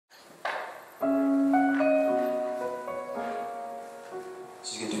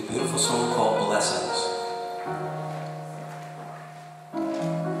beautiful song called Blessings.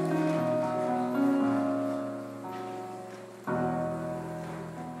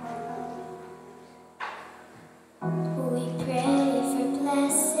 We pray for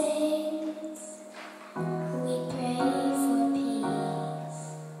blessings, we pray for peace,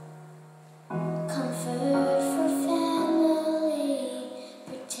 comfort for family,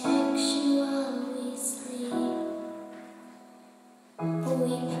 protection while we sleep.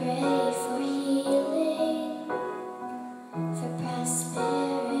 We pray for healing, for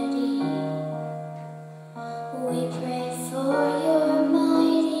prosperity. We pray for your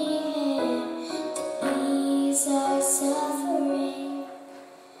mighty hand to ease our suffering,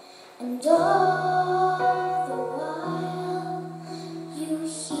 and all the while you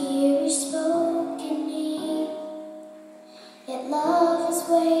hear a spoken need. Yet love is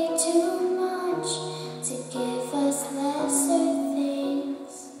way too much to give us lesser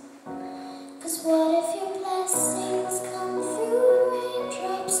things. 'Cause what if your blessings come through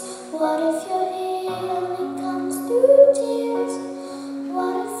raindrops? What if your healing comes through tears?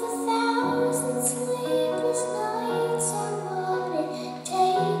 What if 1,000 sleepless nights are what it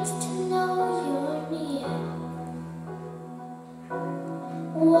takes to know you're near?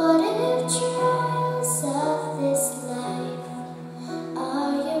 What if trials of this life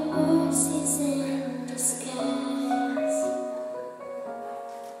are your mercies in disguise?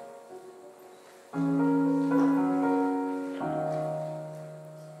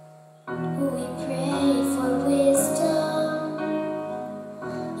 We pray for wisdom,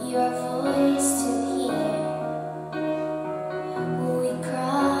 your voice to hear. We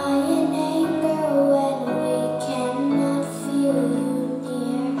cry in anger when we cannot feel you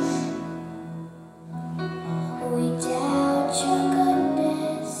near. We doubt your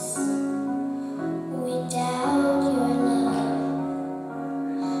goodness, we doubt your love,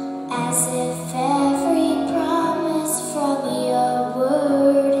 as if every promise from your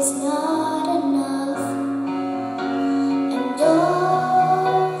word is not enough. And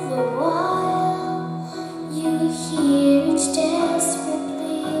all the while you hear each desperate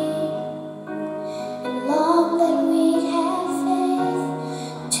plea, and long that we'd have faith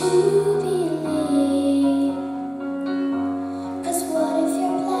to believe. 'Cause what if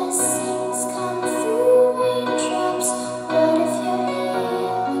your blessings come through raindrops? What if your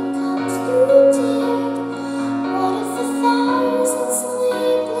healing comes through tears? What if 1,000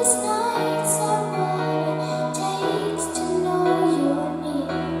 sleepless nights are what it takes to know you're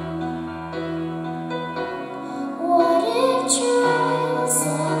near? What if trials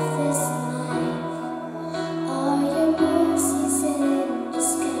of this life are your mercies in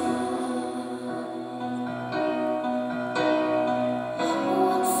disguise?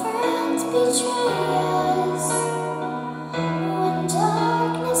 When friends betray